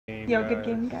Yo, good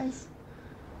game, guys.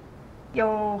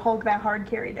 Yo, hold that hard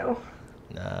carry, though.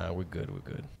 Nah, we're good, we're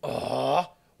good.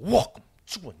 Welcome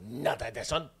to another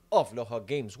edition of Loha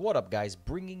Games. What up, guys?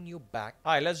 Bringing you back.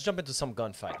 All right, let's jump into some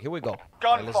gunfight. Here we go.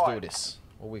 All right, let's do this.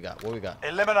 What we got? What we got?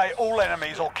 Eliminate all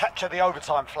enemies or capture the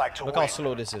overtime flag to Look win. how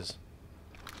slow this is.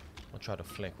 I'll try to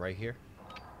flank right here.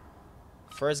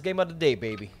 First game of the day,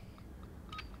 baby.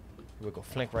 Here we go.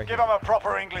 Flank right Give here. them a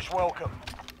proper English welcome.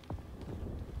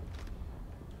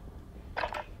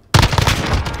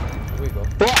 Here we go.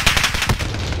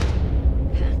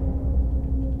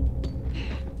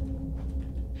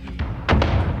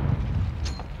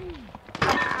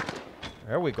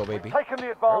 There we go, baby. Taking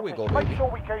the advantage. There we go, baby. Make sure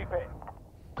we keep it.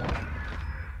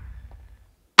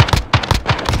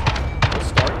 Good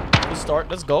start. Good start.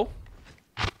 Let's go.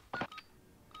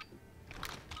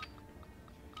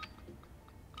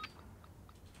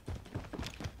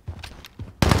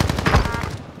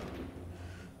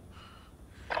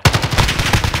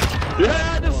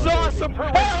 Yeah, this is awesome. 2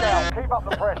 weeks down. Keep up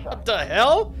the pressure. What the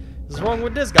hell is wrong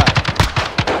with this guy? What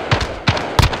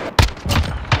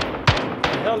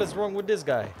the hell is wrong with this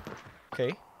guy?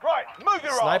 Okay. Right, move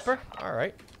your Sniper?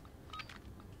 Alright.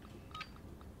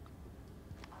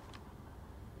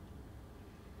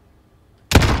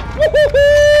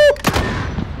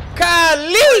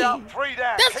 Kali! Ass. 3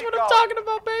 down. That's Keep what going. I'm talking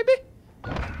about, baby.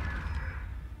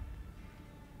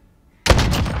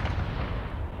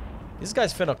 This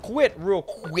guy's finna quit real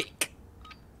quick.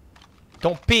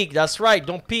 Don't peek. That's right.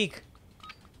 Don't peek.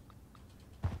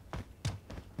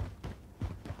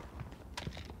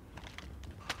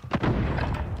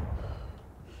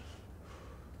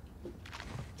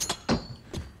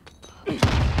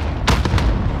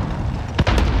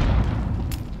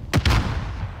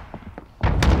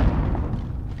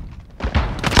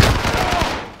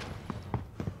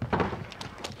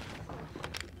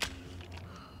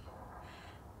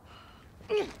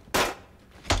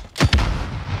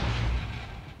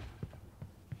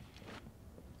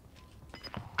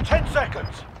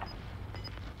 Seconds.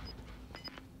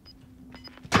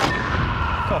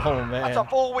 Oh, man. That's a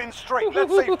 4-win streak.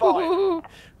 Let's see 5.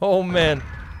 Oh, man.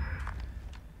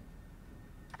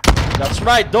 That's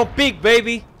right. Don't peek,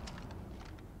 baby.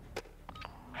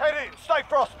 Head in. Stay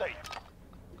frosty.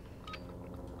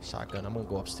 Shotgun. I'm gonna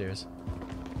go upstairs.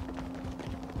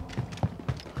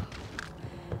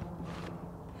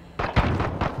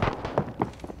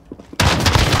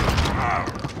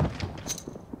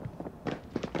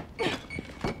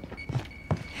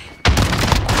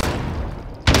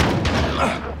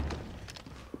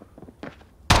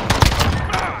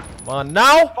 Come on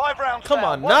now. 5 rounds Come down.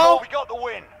 on One now. more, we got the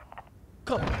win.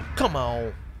 Come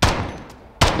on.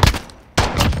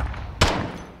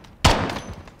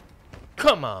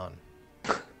 Come on.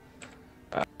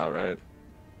 All right.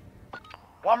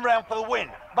 1 round for the win.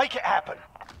 Make it happen.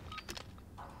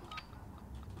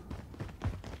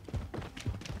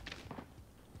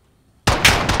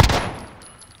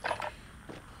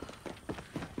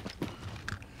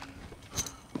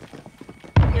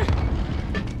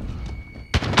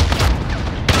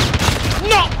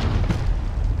 No!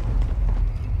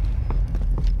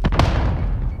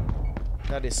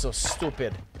 That is so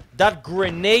stupid. That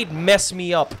grenade messed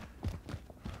me up.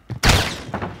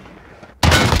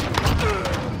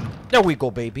 There we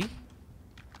go, baby.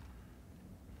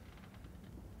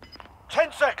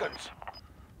 10 seconds.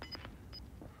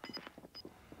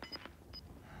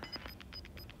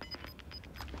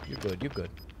 You're good, you're good.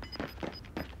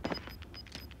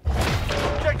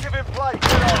 Objective in play.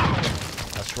 Get on.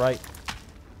 That's right.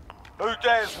 Who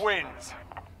dares wins.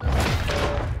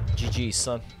 GG,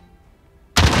 son.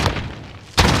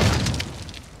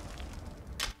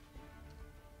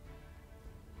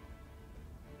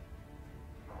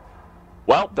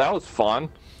 Well, that was fun.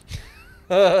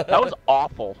 That was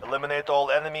awful. Eliminate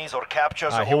all enemies or capture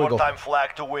the here we go. overtime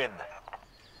flag to win.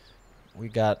 We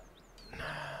got...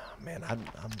 Man, I'm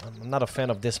not a fan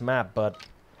of this map, but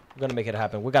we're gonna make it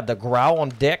happen. We got the Growl on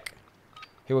deck.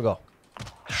 Here we go.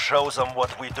 Show them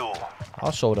what we do.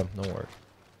 I'll show them, don't worry.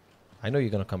 I know you're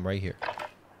gonna come right here.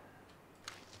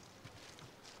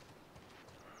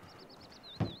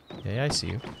 Yeah, I see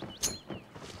you.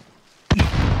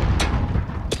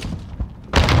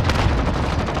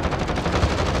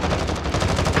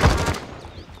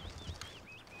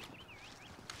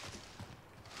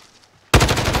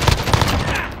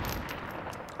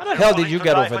 How the hell did you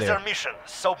get over there?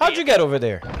 How'd you get over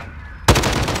there?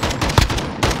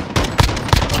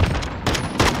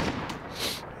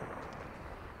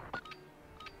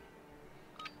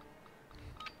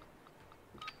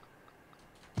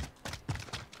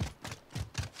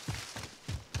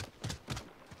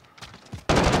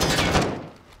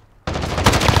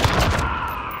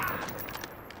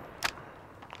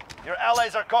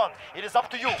 allies are gone. It is up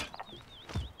to you.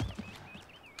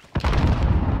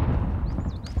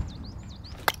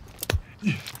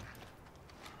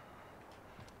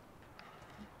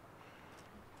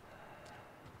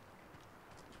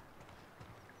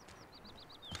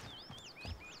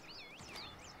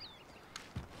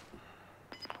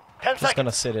 10 Just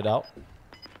gonna seconds. sit it out.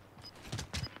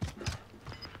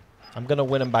 I'm gonna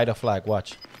win him by the flag.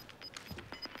 Watch.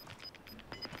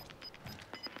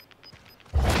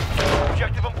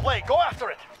 Objective in play. Go after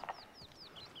it.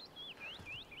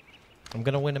 I'm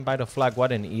gonna win him by the flag.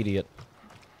 What an idiot.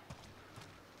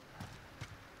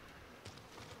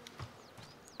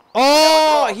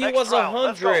 Oh, he Next was round.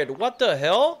 Let's go. 100. What the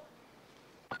hell?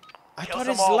 I Kill thought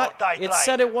them his all or life. die It trying.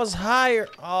 said it was higher.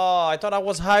 Oh, I thought I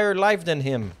was higher life than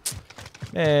him.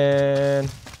 Man.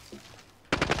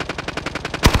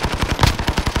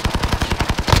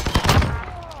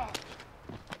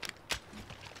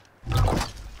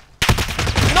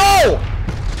 No!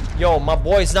 Yo, my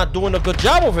boy's not doing a good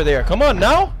job over there. Come on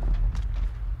now.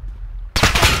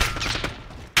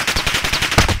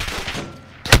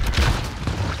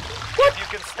 If you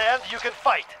can stand, you can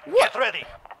fight. What? Get ready.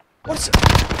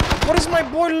 What is my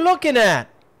boy looking at?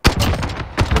 What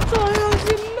the hell is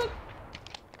he look?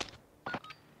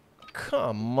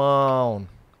 Come on.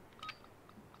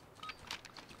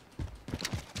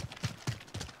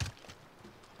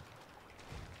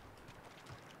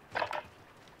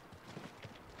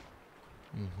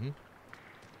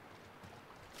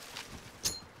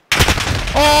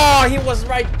 Oh, he was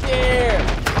right there.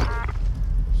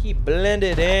 He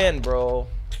blended in, bro.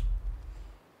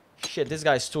 Shit, this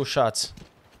guy's 2 shots.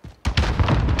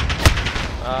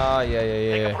 Ah, yeah.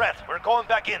 Take a breath. We're going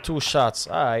back in. 2 shots.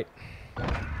 All right.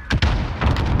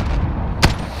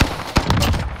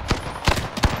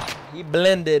 He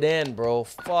blended in, bro.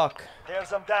 Fuck. Tears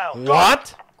them down.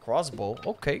 What? Crossbow.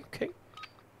 Okay.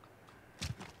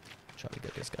 Try to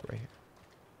get this guy right here.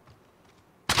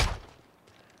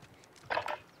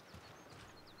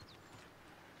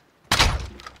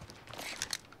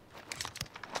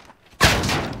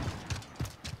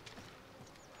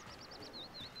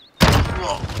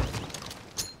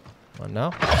 Come on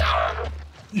now.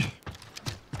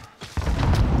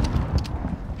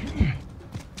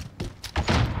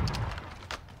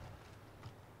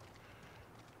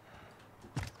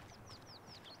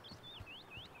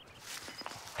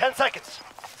 Ten seconds.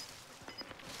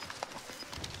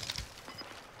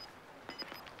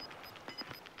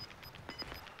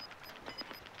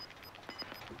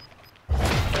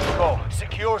 Go.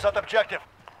 Secures that objective.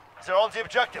 They're on the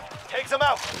objective. Takes them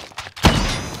out.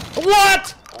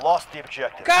 What? Lost the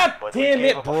objective. God but we damn gave it,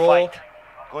 them a bro. fight.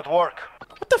 Good work.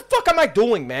 What the fuck am I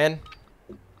doing, man?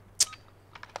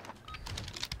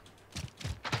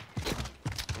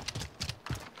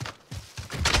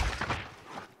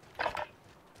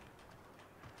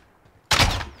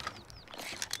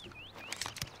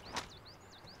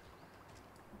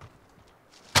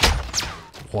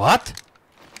 What?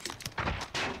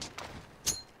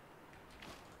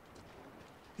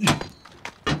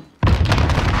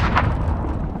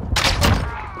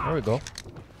 There we go.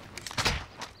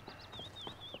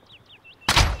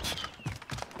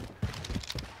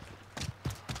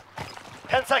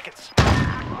 Ten seconds.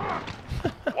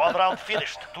 One round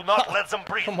finished. Do not let them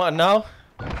breathe. Come on now.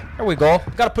 There we go.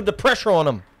 Gotta put the pressure on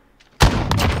him.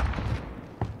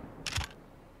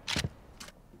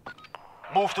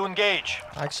 Move to engage.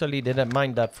 I actually didn't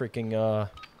mind that freaking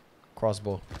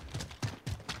crossbow.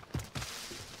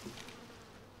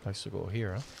 Likes to go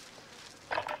here, huh?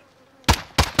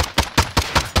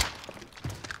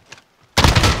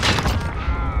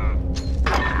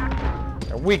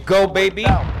 There we go, baby.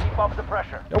 Down. Keep up the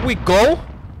pressure. There we go.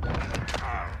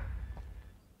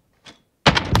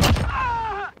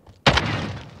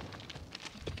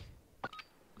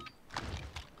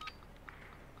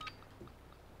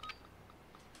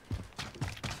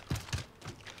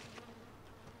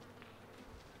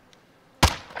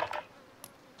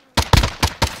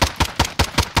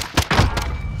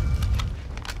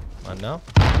 Come on now.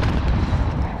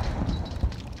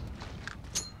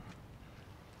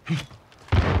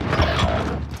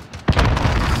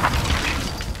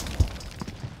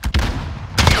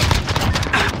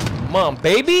 Come on,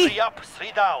 baby. 3 up,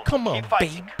 3 down. Come on, Keep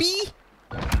fighting. baby.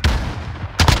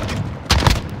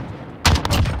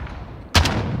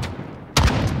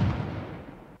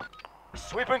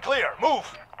 Sweep and clear.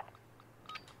 Move.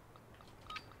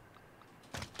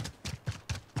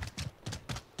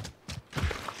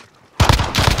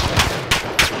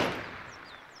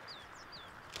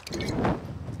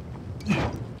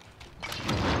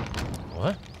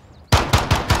 What?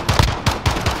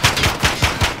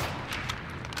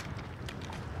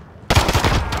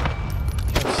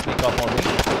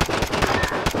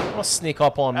 sneak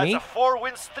up on That's me. a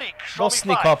 4-win streak. Show Don't me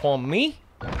sneak 5. up on me.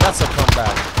 That's a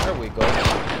comeback. There we go.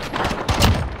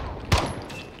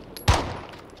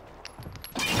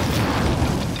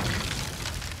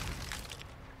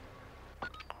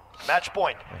 Match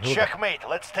point. Checkmate.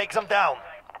 Let's take them down.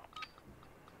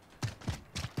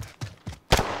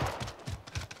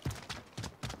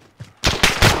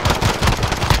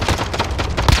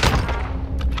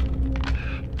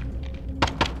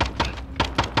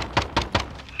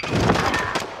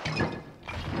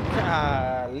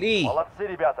 Golly. Молодцы,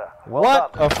 ребята. Well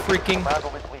What done. a freaking...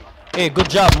 Battle with lead. Hey, good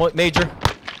job, Major.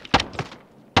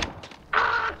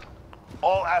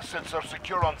 All assets are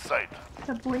secure on site. What's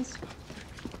up, boys?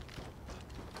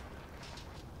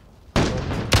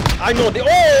 I know the...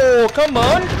 Oh, come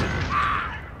on.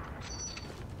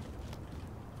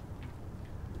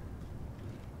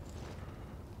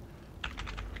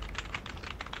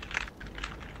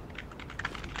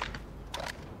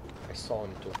 I saw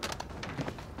him too.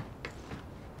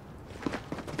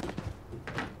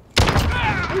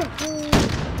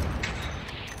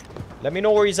 Let me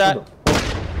know where he's at.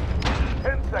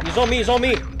 10 seconds. He's on me, he's on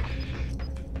me.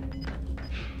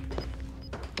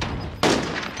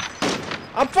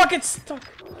 I'm fucking stuck.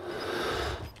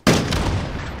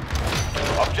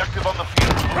 Objective on the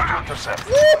field. Move to intercept. That's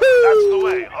the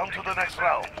way. On to the next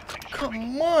round.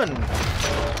 Come on.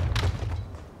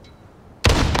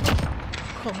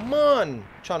 Come on.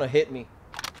 Trying to hit me.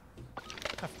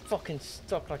 I fucking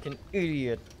stuck like an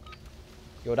idiot.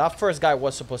 Yo, that first guy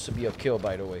was supposed to be a kill,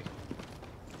 by the way.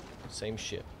 Same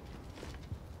shit.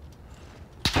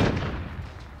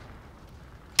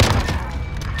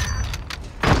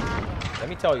 Let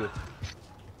me tell you.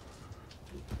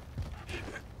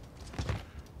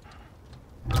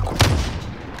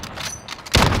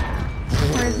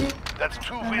 Where is he? That's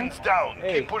 2 wins down.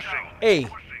 Hey. Keep pushing. Hey.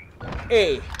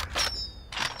 Hey.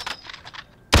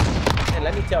 And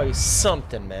let me tell you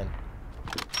something, man.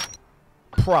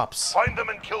 Props Find them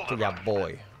and kill to them. that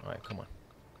boy. Alright, come on.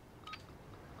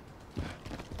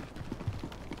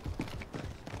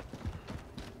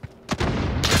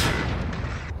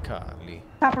 Golly.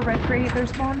 Top of red crate,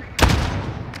 there's one.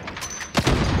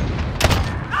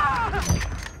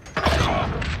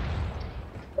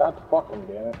 That's fucking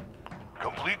damn it.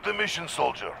 Complete the mission,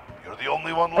 soldier. You're the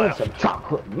only one And left. some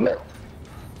chocolate milk.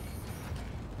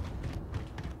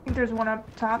 I think there's one up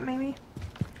top, maybe.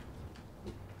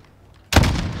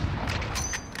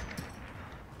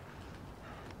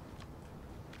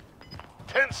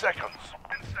 Ten seconds.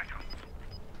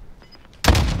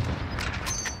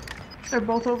 They're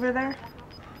both over there.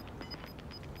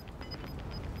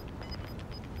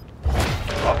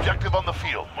 Objective on the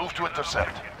field. Move to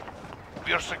intercept.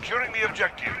 We are securing the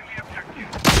objective.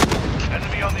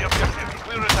 Enemy on the objective.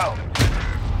 Clear it out.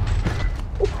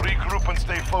 Regroup and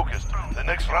stay focused. The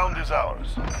next round is ours.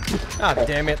 Ah,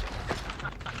 damn it.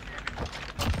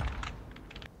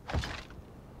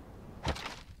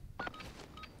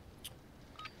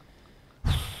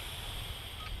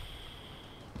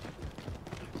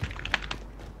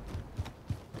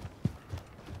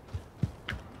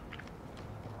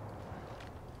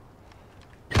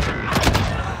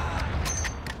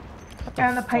 Guy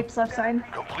on the pipes left side.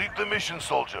 Complete the mission,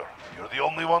 soldier. You're the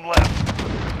only one left.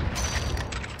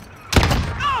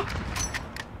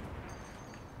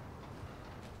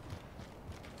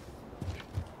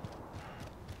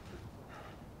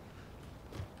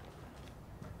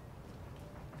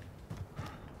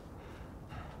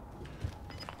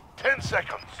 10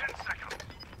 seconds.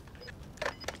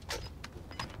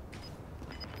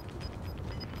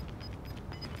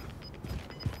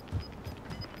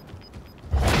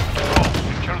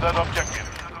 Secure that objective.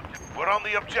 We're on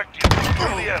the objective. Secure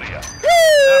the area.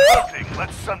 They're hurting.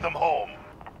 Let's send them home.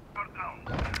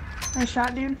 Nice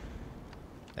shot, dude.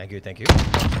 Thank you, thank you.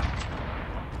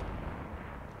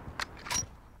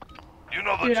 You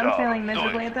know the Dude, job. I'm failing Do it.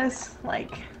 miserably at this.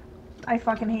 Like, I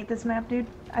fucking hate this map, dude.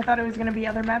 I thought it was gonna be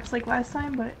other maps like last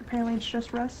time, but apparently it's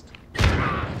just Rust.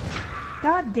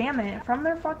 God damn it. From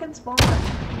their fucking spawn.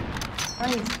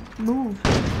 Please, move.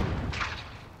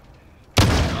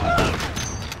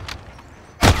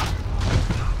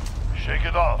 Shake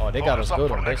it off. Oh, they got Focus us up good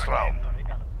for on next this round.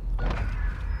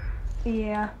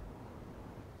 Yeah.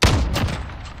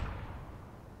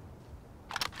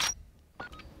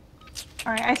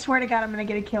 Alright, I swear to God I'm gonna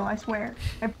get a kill, I swear.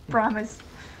 I promise.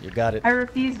 You got it. I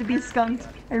refuse to be skunked.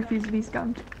 I refuse to be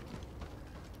skunked.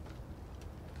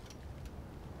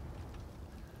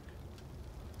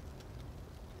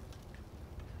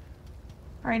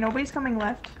 Alright, nobody's coming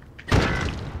left.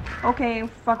 Okay,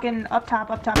 fucking up top,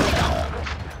 up top, up top.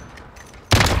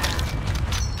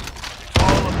 It's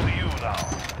all up to you now.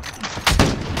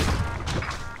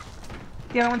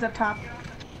 The other one's up top.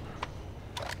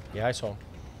 Yeah, I saw him.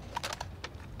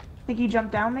 Think he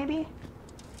jumped down, maybe?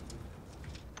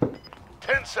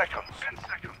 10 seconds.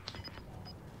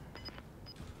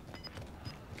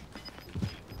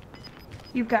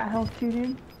 You've got health too,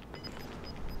 dude.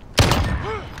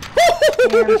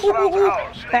 This round's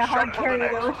ours. Stay That hard sharp for the carry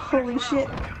next. though. Holy shit.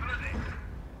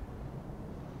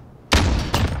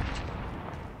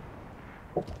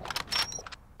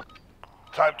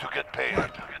 Time to get paid.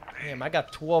 Damn, I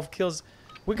got 12 kills.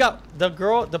 We got the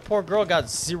poor girl got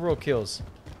 0 kills.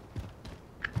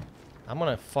 I'm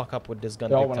gonna fuck up with this gun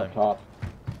They all big went time. up top.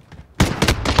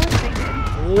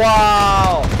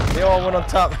 Wow! They all went on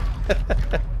top.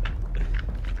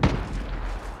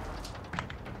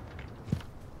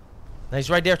 He's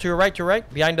right there to your right,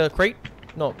 behind the crate.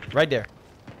 No, right there.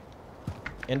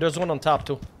 And there's one on top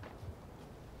too.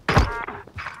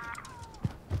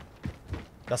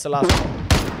 That's the last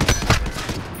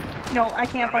one. No, I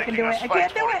can't fucking do it. I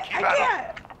can't do it. I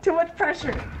can't. Too much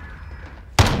pressure.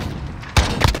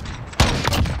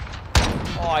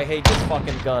 Oh, I hate this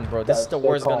fucking gun, bro. This is the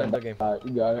worst gun in the game.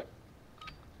 You got it.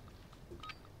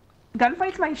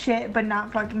 Gunfight's my shit, but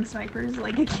not fucking snipers.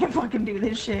 Like, I can't fucking do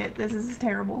this shit. This is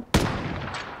terrible.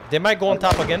 They might go on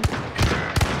top again.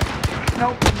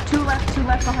 Nope. Two left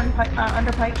behind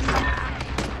under pipes.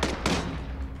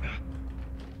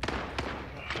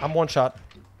 I'm one shot.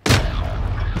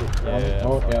 Yeah.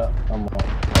 Oh, yeah. I'm on.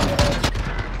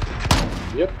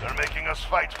 Yep. They're making us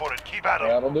fight for it. Keep at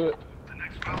Yeah, them. that'll do it.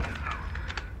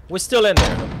 We're still in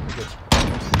there. Good.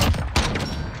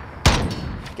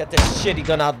 Get this shitty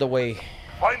gun out the way.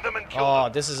 Find them and kill Oh,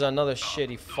 them. this is another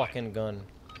shitty fucking gun.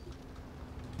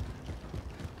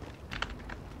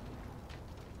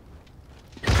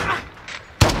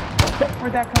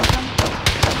 Where'd that come from?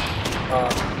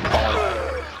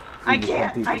 I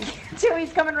can't do.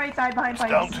 He's coming right side behind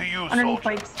pipes. Down to you, Underneath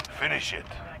soldier. pipes. Finish it.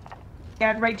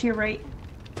 Yeah, right to your right.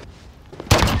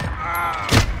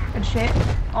 Good shit.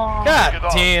 Oh. God Get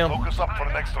on. damn. Focus up for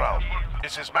the next round.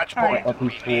 This is match Alright. point. We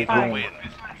need to Alright. win.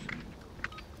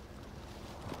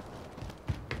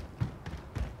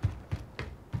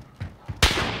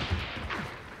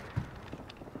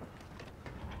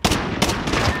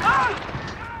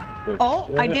 Oh,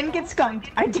 I didn't get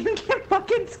skunked. I didn't get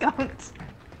fucking skunked.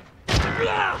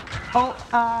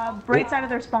 Oh, right side of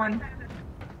their spawn.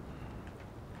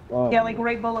 Yeah, like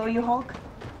right below you, Hulk.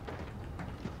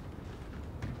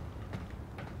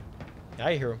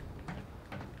 I hear him.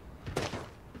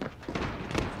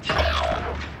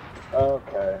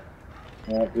 Okay.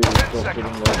 Yeah, dude, it's still sitting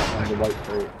there on the white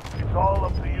crate. It's all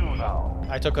up to you now.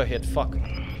 I took a hit. Fuck.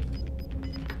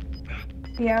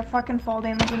 Yeah, fucking fall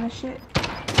damage in this shit.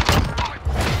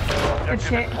 Objective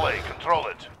shit. in play. Control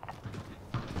it.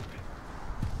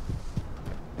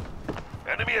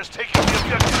 Enemy is taking the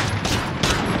objective.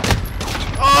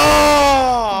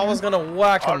 Oh! I was gonna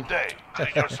whack him. Hard day. Clean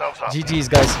yourselves up. GG's,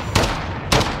 guys.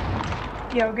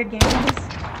 Yo, good game,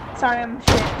 guys. Sorry, I'm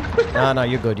shit. Nah,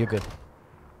 you're good. You're good.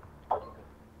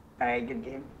 Alright, good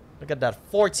game. Look at that.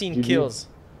 14 GG. kills.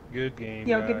 Good game.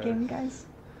 Yo, guys. good game, guys.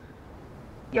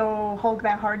 Yo, Hulk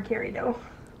that hard carry, though.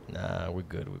 Nah, we're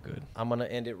good. We're good. I'm gonna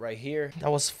end it right here.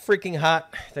 That was freaking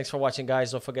hot. Thanks for watching,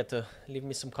 guys. Don't forget to leave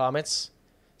me some comments,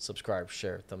 subscribe,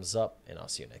 share, thumbs up, and I'll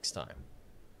see you next time.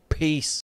 Peace.